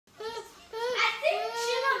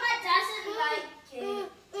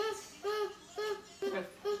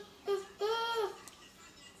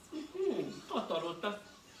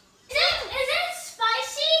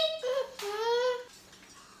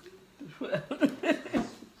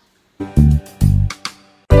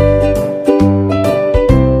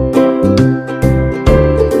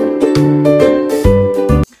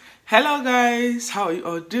are you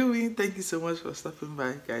all doing? Thank you so much for stopping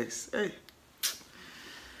by, guys. Hey,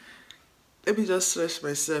 let me just stretch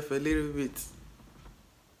myself a little bit.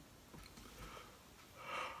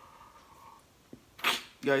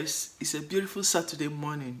 Guys, it's a beautiful Saturday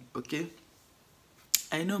morning, okay?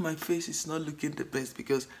 I know my face is not looking the best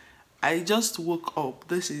because I just woke up.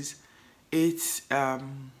 This is 8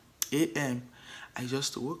 a.m. I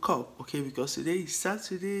just woke up, okay, because today is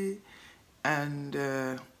Saturday and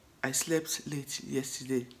I slept late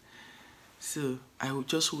yesterday. So I would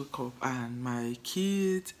just wake up and my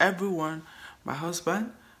kids, everyone, my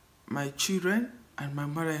husband, my children and my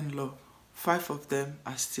mother-in-law, 5 of them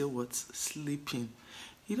are still sleeping.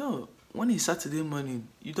 You know, when it's Saturday morning,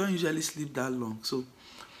 you don't usually sleep that long. So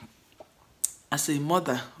as a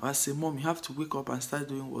mother or as a mom, you have to wake up and start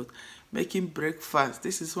doing what? Making breakfast.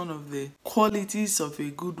 This is one of the qualities of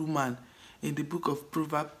a good woman in the book of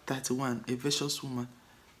Proverbs 31, a virtuous woman.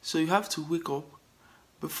 So you have to wake up.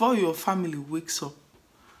 Before your family wakes up,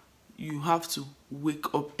 you have to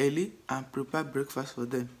wake up early and prepare breakfast for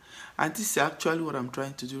them. And this is actually what I'm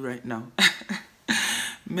trying to do right now.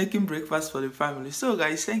 Making breakfast for the family. So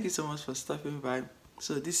guys, thank you so much for stopping by.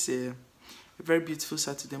 So this is a very beautiful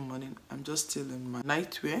Saturday morning. I'm just still in my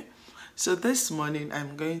nightwear. So this morning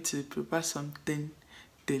I'm going to prepare something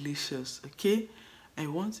delicious, okay? I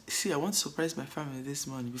want to surprise my family this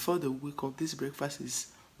morning. Before they wake up, this breakfast is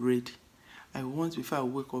ready. I want before I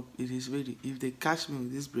wake up, it is ready. If they catch me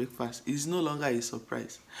with this breakfast, it's no longer a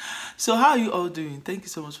surprise. So how are you all doing? Thank you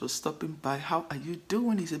so much for stopping by. How are you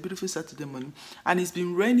doing? It's a beautiful Saturday morning. And it's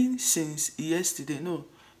been raining since yesterday. No,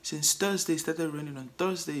 since Thursday. It started raining on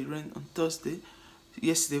Thursday. It rained on Thursday,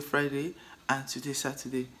 yesterday, Friday, and today,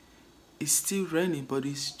 Saturday. It's still raining, but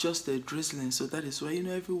it's just a drizzling. So that is why, you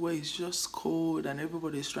know, everywhere is just cold and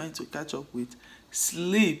everybody is trying to catch up with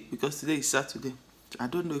sleep because today is Saturday. I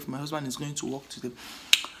don't know if my husband is going to work today.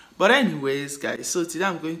 But anyways, guys, so today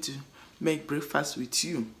I'm going to make breakfast with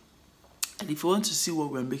you. And if you want to see what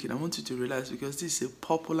we're making, I want you to realize, because this is a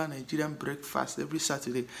popular Nigerian breakfast every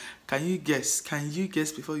Saturday. Can you guess? Can you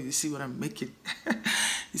guess before you see what I'm making?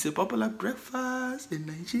 It's a popular breakfast in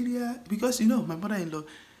Nigeria. Because, you know, my mother-in-law,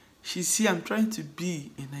 she's here. I'm trying to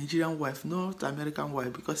be a Nigerian wife, not American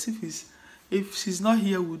wife. Because if she's not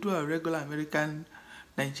here, we'll do a regular American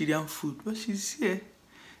Nigerian food, but she's here.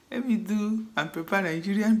 Let me do and prepare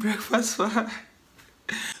Nigerian breakfast for her.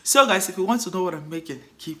 So guys, if you want to know what I'm making,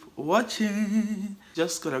 keep watching.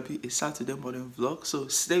 Just gonna be a Saturday morning vlog, so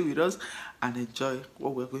stay with us and enjoy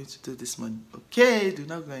what we're going to do this morning. Okay, do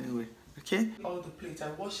not go anywhere. Okay, all the plates,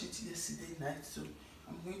 I washed it yesterday night, so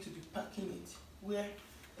I'm going to be packing it where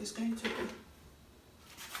it's going to be.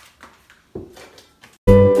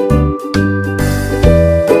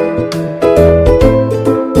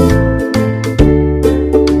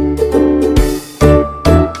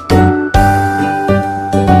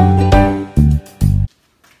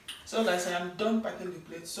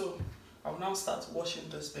 So I'll now start washing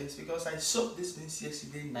this beans because I soaked this beans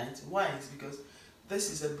yesterday night. Why? Is because this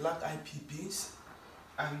is a black eyed pea beans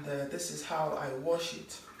and this is how I wash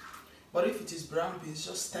it. But if it is brown beans,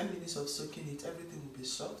 just 10 minutes of soaking it, everything will be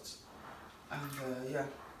soaked. And yeah.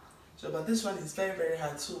 So but this one is very, very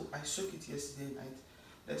hard, so I soaked it yesterday night.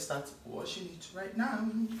 Let's start washing it right now.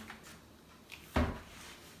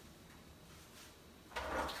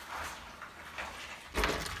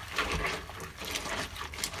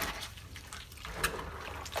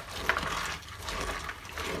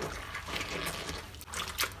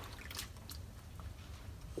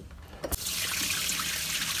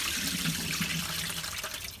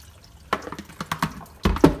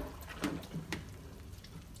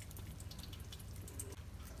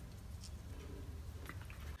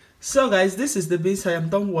 So guys, this is the beans. I am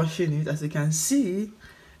done washing it. As you can see,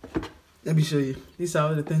 let me show you. These are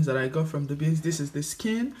all the things that I got from the beans. This is the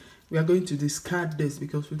skin. We are going to discard this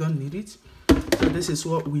because we don't need it. So this is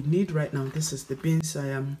what we need right now. This is the beans. I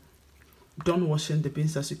am done washing the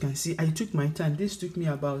beans. As you can see, I took my time. This took me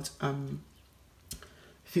about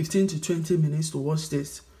 15 to 20 minutes to wash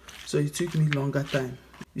this, so it took me longer time.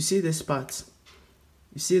 You see this part,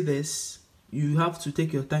 you see this, you have to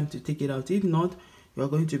take your time to take it out. If not, you are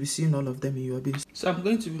going to be seeing all of them in your beans. So I'm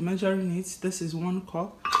going to be measuring it. This is 1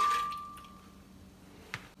 cup.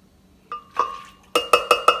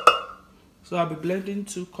 So I'll be blending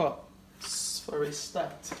 2 cups for a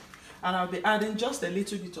start, and I'll be adding just a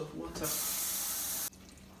little bit of water.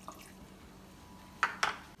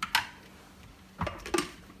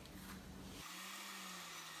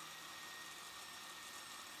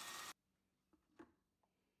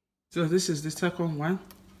 So this is the second one.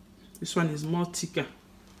 This one is more thicker.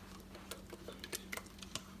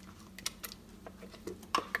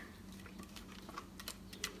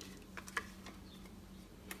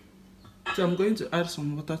 So I'm going to add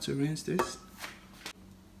some water to rinse this.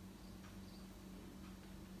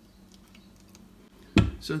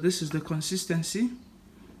 So this is the consistency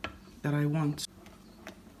that I want.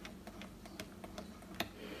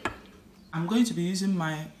 I'm going to be using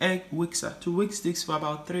my egg whisker to whisk this for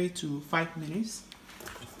about 3 to 5 minutes.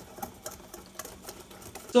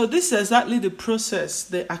 So this is exactly the process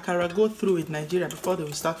the akara go through in Nigeria before they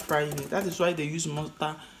will start frying it. That is why they use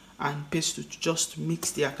mortar and pestle to just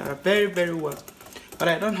mix the akara very, very well. But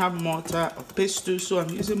I don't have mortar or pestle, so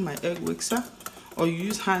I'm using my egg whisker, or you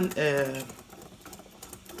use hand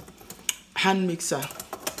mixer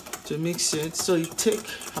to mix it. So it take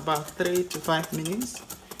about 3 to 5 minutes.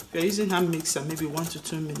 If you're using hand mixer, maybe 1 to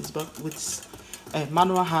 2 minutes, but with a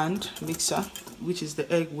manual hand mixer, which is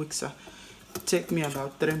the egg whisker, it take me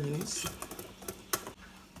about 3 minutes.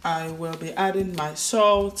 I will be adding my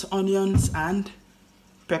salt, onions, and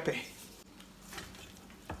pepper.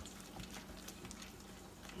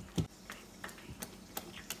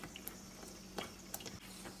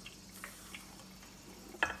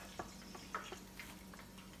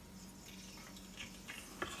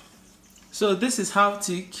 So this is how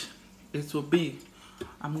thick it will be.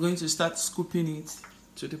 I'm going to start scooping it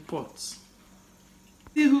to the pot.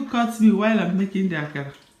 See who caught me while I'm making the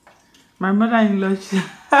akara? My mother-in-law.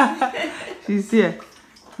 She's here.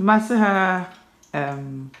 Master her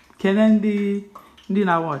Kennedy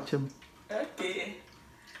didn't watch him. Okay.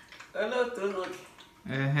 Hello, Tolo.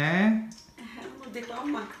 Okay.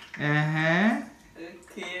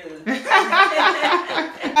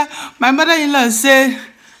 My mother-in-law said,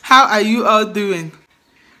 "How are you all doing?"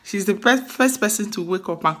 She's the first person to wake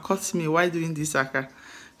up and cut me while doing this akara.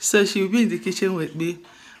 So she will be in the kitchen with me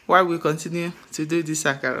while we continue to do this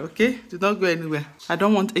akara, okay? Do not go anywhere. I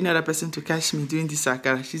don't want any other person to catch me doing this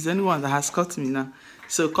akara. She's the only one that has caught me now.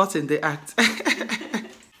 So caught in the act.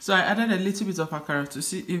 So I added a little bit of akara to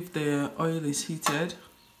see if the oil is heated.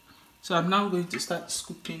 So I'm now going to start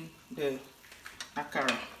scooping the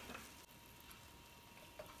akara.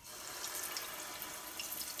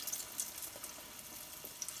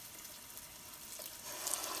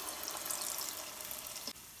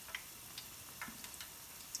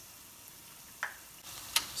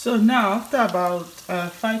 So now, after about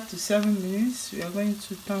 5 to 7 minutes, we are going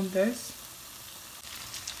to turn this.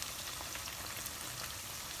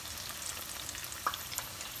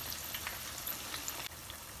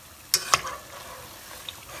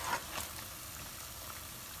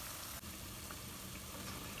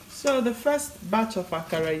 So the first batch of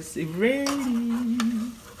akara is ready.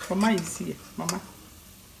 Mama is here. Mama,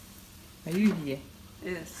 are you here?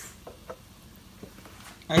 Yes.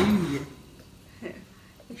 Are you here?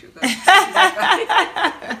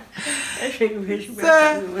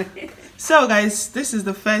 So guys, this is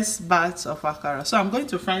the first batch of akara. So I'm going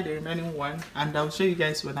to fry the remaining one and I'll show you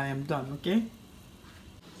guys when I am done, okay?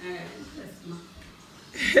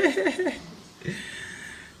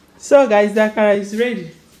 So guys, the akara is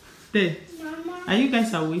ready. There. Are you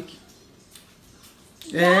guys awake?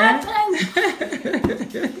 Yeah.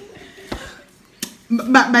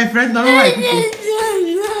 My friend, don't like people.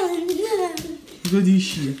 Go this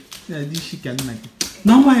shit. This shit can make it.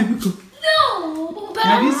 No, my people. No.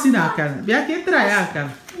 Have you seen akara? Bia can try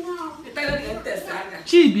akara. No.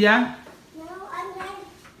 Chibia. No, I'm not.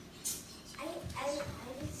 I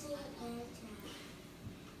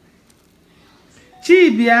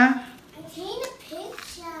Chibia. I taken a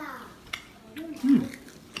picture.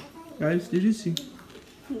 Guys, did you see?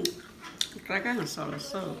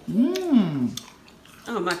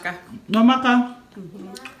 Oh, Maka. No, Maka.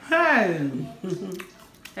 Hey.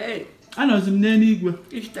 Hey. I know some name.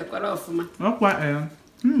 It's the cut off, man. Okay,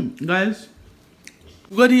 guys.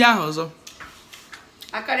 Go to your house.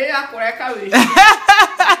 I can't hear.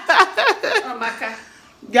 Oh, Maka.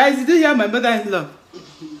 Guys, did you hear my mother-in-law?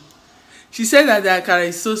 She said that the akara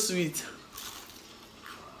is so sweet.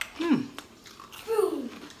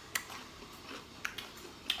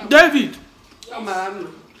 David. Oh, my.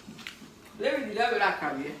 David, you never like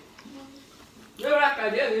her.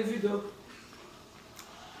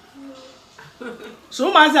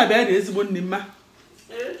 So much I bet is one name.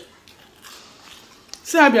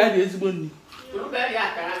 Sabi is one. No, very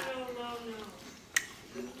akara.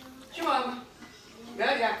 Chimam.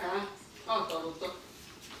 Very akara. Oh,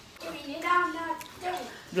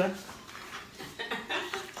 No.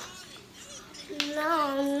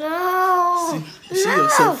 See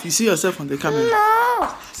yourself. You see yourself on the camera.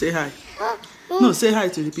 No. Say hi. No, say hi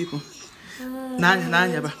to the people.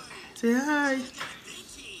 Nanya. Say hi.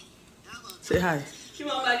 Say hi.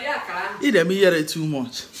 Eat them here too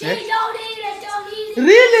much. Eh? Don't eat it.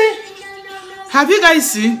 Really? Have you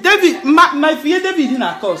guys seen David? My fear David in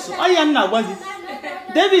a course. I am not what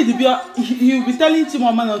David. He will be telling to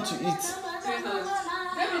Mama not to eat.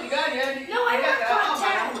 No, I want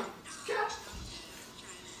plantain.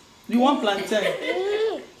 You want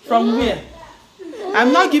plantain? From where?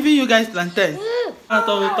 I'm not giving you guys plantain.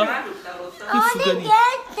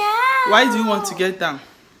 Why do you want to get down?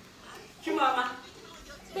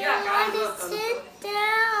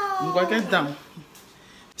 Get down.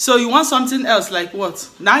 So you want something else like what?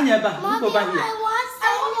 Mommy, look over here.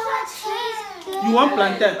 You want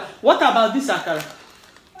plantain? What about this akara?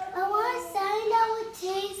 I want something that would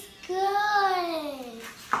taste good.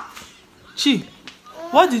 Chi,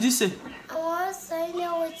 what did you say? I want something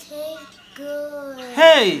that would taste good.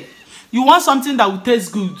 Hey, you want something that will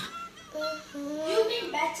taste good? You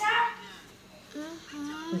mean better?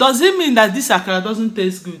 Does it mean that this akara doesn't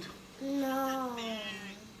taste good? No.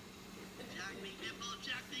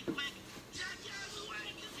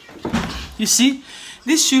 You see,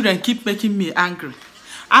 these children keep making me angry.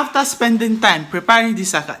 After spending time preparing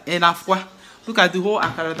this akara in Afwa, look at the whole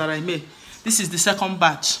akara that I made. This is the second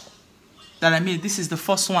batch that I made. This is the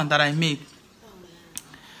first one that I made.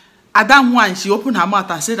 At that one, she opened her mouth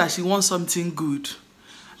and said that she wants something good.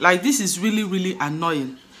 Like, this is really, really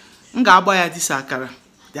annoying. Nga buy this akara.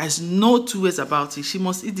 There's no two ways about it. She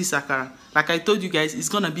must eat this akara. Like I told you guys, it's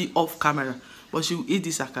gonna be off camera, but she will eat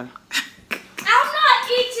this akara. I'm not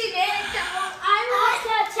eating it. I want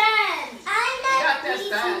the 10. I'm not eating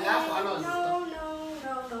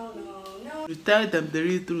it. No. You tell them the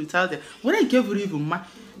real truth. Tell them when I gave you even ma.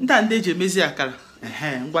 Ndande je mezi akara.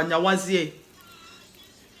 Ngwanya wazie.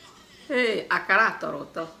 Hey, akara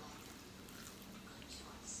toroto.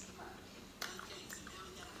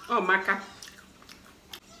 Oh, maka.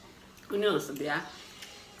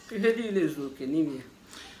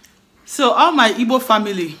 So all my Igbo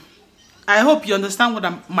family, I hope you understand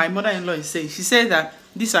what my mother-in-law is saying. She said that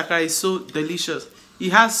this akara is so delicious.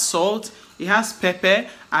 It has salt, it has pepper,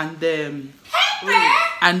 and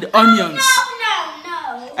onions.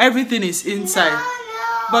 No. Everything is inside.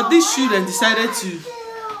 But these children decided to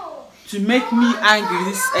make me angry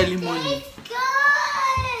this early morning.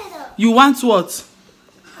 Good. You want what?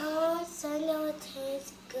 I want something that would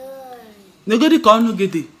taste good.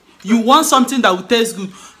 You want something that will taste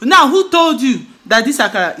good. Now, who told you that this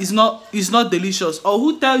akara is not delicious, or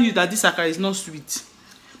who tell you that this akara is not sweet?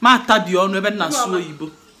 Ma tabi onu ebe na suo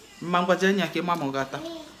Igbo. Mangwa jenya ke mama ogata.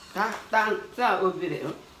 Ta obere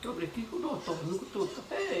ki ku do to nu ku to.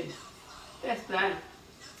 Hey. That's nice.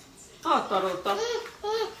 Oh, toroto.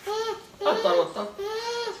 I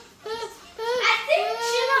think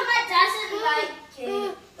Chimama doesn't like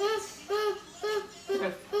it.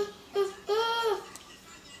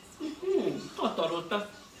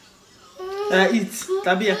 Eat.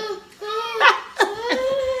 Tabia.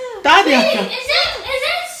 Tabia. Is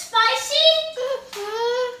it spicy?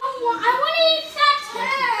 I want to eat that too.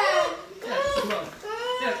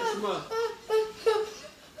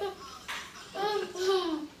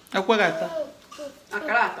 Akwagata.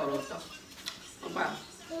 Akara toroto. Oba.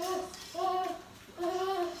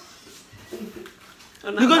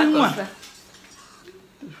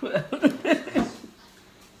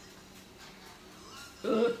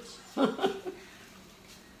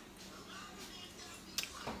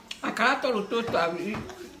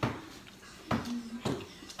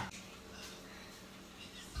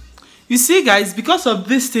 You see, guys, because of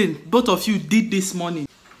this thing both of you did this morning,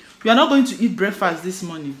 you are not going to eat breakfast this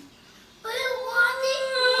morning. But I want it.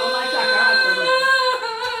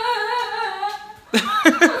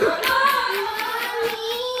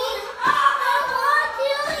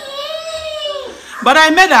 But I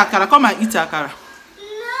made akara. Come and eat akara. No,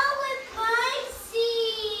 it's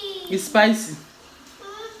spicy. It's spicy.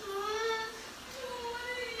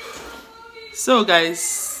 So,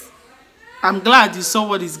 guys, I'm glad you saw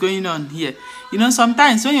what is going on here. You know,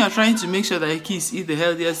 sometimes when you're trying to make sure that your kids eat the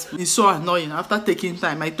healthiest food, it's so annoying after taking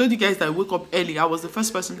time. I told you guys that I wake up early. I was the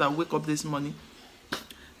first person that wake up this morning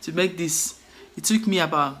to make this. It took me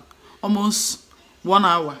about almost 1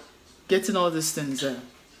 hour getting all these things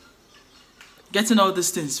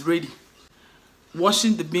ready.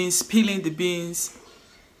 Washing the beans, peeling the beans,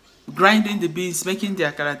 grinding the beans, making the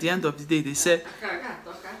akara. At the end of the day, they said,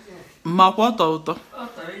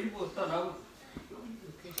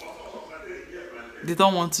 they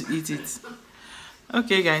don't want to eat it.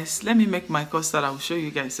 Okay, guys, let me make my custard. I will show you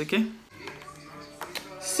guys, okay?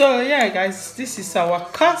 So yeah, guys, this is our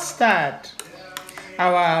custard.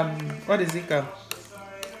 Our what is it called?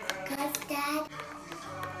 Custard.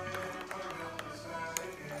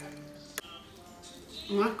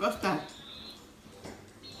 Custard.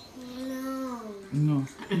 No. No.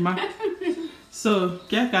 Ma. So,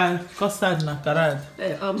 kaya custard na karad.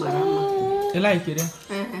 Oh, Marama. You like it,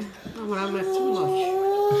 eh? Marama too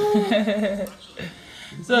much.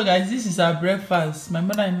 So guys, this is our breakfast. My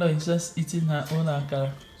mother-in-law is just eating her own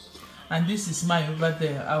akara. And this is mine over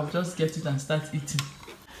there. I'll just get it and start eating.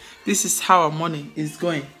 This is how our morning is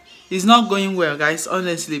going. It's not going well, guys,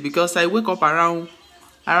 honestly, because I wake up around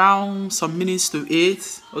some minutes to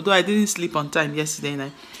 8. Although I didn't sleep on time yesterday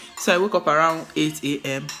night. So I woke up around 8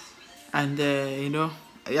 a.m. And you know,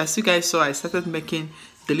 as you guys saw, I started making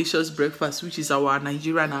delicious breakfast, which is our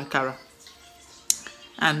Nigerian akara.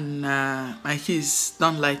 And my kids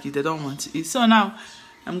don't like it, they don't want to eat. So now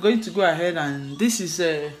I'm going to go ahead, and this is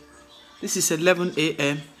 11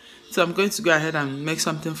 a.m. so I'm going to go ahead and make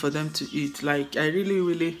something for them to eat. Like, I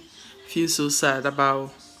really feel so sad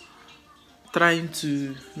about trying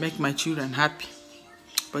to make my children happy,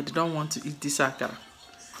 but they don't want to eat this akara.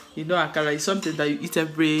 You know, akara is something that you eat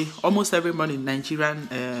almost every morning in Nigerian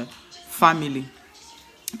family.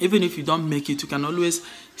 Even if you don't make it, you can always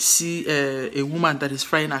see a woman that is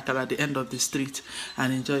frying akara at the end of the street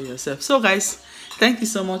and enjoy yourself. So guys, thank you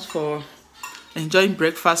so much for enjoying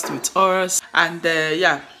breakfast with us. And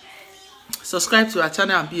yeah, subscribe to our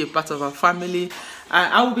channel and be a part of our family.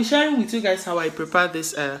 I will be sharing with you guys how I prepare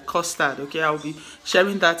this custard. Okay, I will be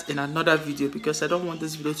sharing that in another video because I don't want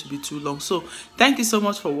this video to be too long. So thank you so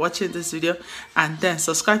much for watching this video, and then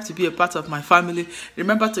subscribe to be a part of my family.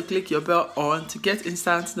 Remember to click your bell on to get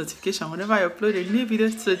instant notification whenever I upload a new video.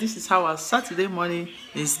 So this is how our Saturday morning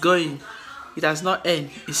is going. It has not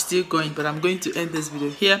ended, it's still going, but I'm going to end this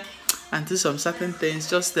video here and do some certain things,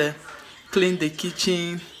 just clean the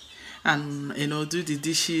kitchen and, you know, do the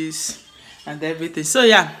dishes and everything. So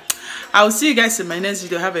yeah, I'll see you guys in my next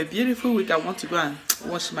video. Have a beautiful week. I want to go and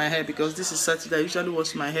wash my hair because this is Saturday. I usually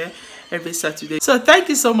wash my hair every Saturday. So thank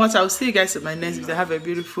you so much. I'll see you guys in my next video. Have a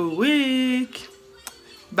beautiful week.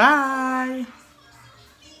 Bye.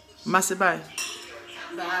 Masi, bye.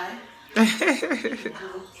 Bye.